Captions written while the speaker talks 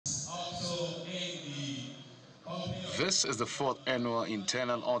This is the 4th annual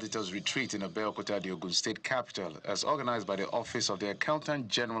Internal Auditors Retreat in Abeokuta, the Ogun State capital, as organized by the Office of the Accountant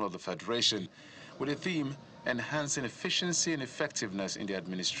General of the Federation, with the theme, Enhancing Efficiency and Effectiveness in the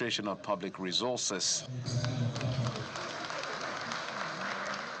Administration of Public Resources.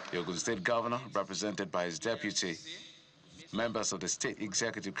 The Ogun State Governor, represented by his deputy, members of the State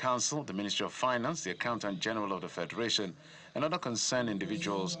Executive Council, the Ministry of Finance, the Accountant General of the Federation, and other concerned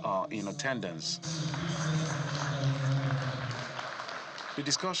individuals are in attendance. The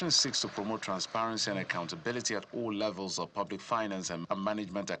discussion seeks to promote transparency and accountability at all levels of public finance and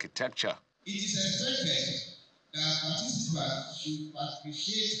management architecture. It is expected that participants should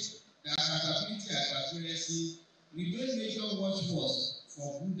appreciate that accountability and transparency remain major watchwords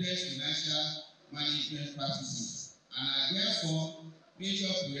for prudent financial management practices and are therefore major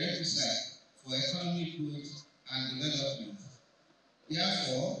prerequisites for economic growth and development.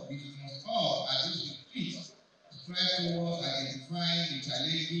 Therefore, we must all, at this retreat, strive towards identifying the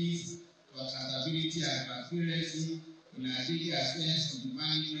challenges to accountability and transparency in our daily affairs to the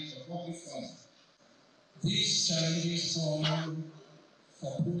management of public funds. These challenges call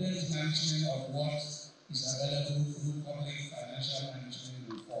for prudent management of what is available through public financial management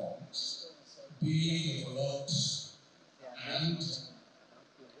reforms being developed and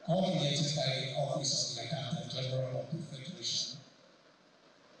coordinated by the Office of the Accountant General of the Federation.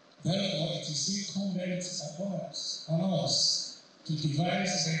 Therefore, it is incumbent upon us to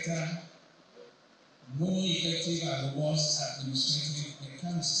devise better, more effective and robust administrative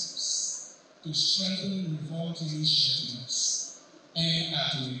mechanisms to strengthen reform initiatives and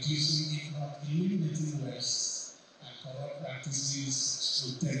at reducing, if not eliminating, waste and corrupt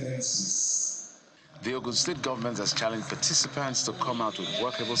practices through tendencies. The Ogun State government has challenged participants to come out with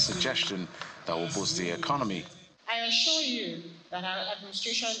workable suggestions that will boost the economy. I assure you that our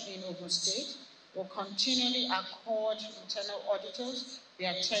administration in Ogun State will continually accord internal auditors the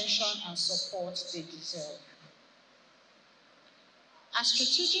attention and support they deserve. As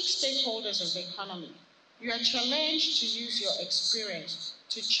strategic stakeholders of the economy, you are challenged to use your experience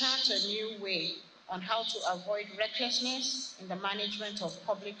to chart a new way on how to avoid recklessness in the management of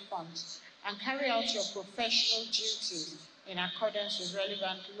public funds and carry out your professional duties in accordance with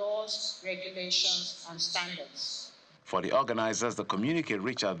relevant laws, regulations, and standards. For the organizers, the communique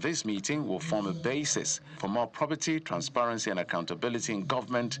reached at this meeting will form a basis for more probity, transparency, and accountability in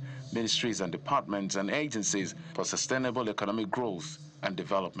government, ministries, and departments and agencies for sustainable economic growth and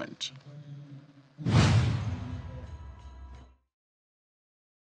development.